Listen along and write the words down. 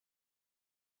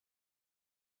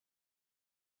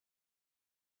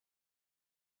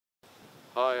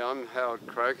Hi, I'm Howard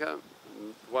Croker.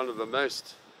 One of the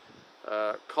most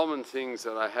common things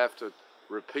that I have to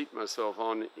repeat myself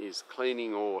on is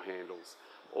cleaning oar handles,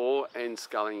 oar and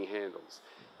sculling handles.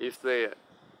 If they're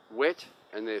wet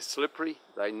and they're slippery,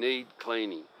 they need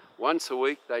cleaning. Once a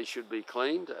week they should be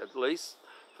cleaned, at least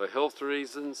for health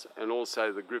reasons, and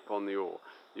also the grip on the oar.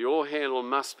 The oar handle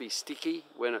must be sticky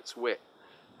when it's wet.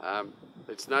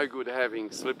 It's no good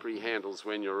having slippery handles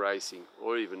when you're racing,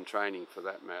 or even training for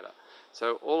that matter.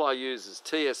 So all I use is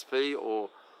TSP or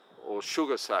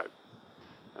sugar soap.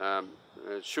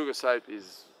 Sugar soap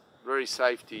is very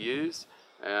safe to use,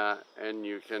 and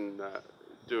you can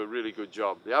do a really good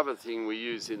job. The other thing we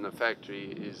use in the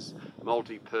factory is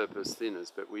multi-purpose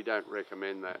thinners, but we don't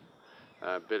recommend that.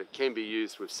 But it can be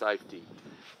used with safety.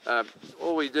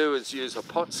 All we do is use a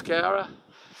pot scourer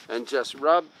and just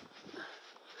rub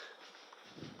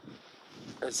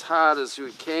as hard as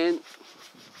we can.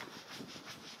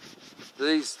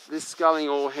 This sculling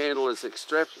oar handle is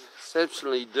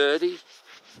exceptionally dirty,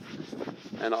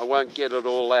 and I won't get it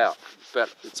all out,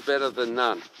 but it's better than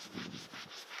none.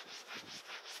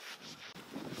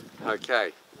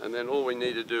 Okay, and then all we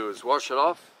need to do is wash it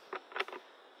off.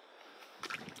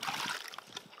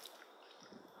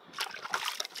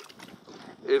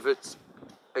 If it's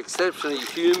exceptionally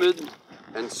humid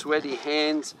and sweaty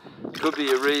hands, could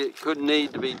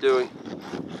need to be doing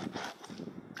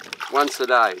once a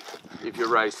day if you're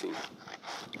racing.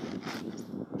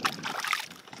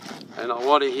 And I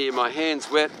want to hear my hands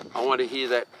wet. I want to hear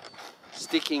that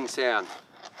sticking sound.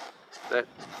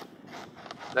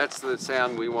 That's the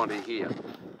sound we want to hear.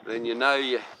 Then you know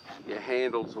your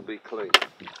handles will be clean.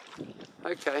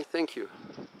 Okay, thank you.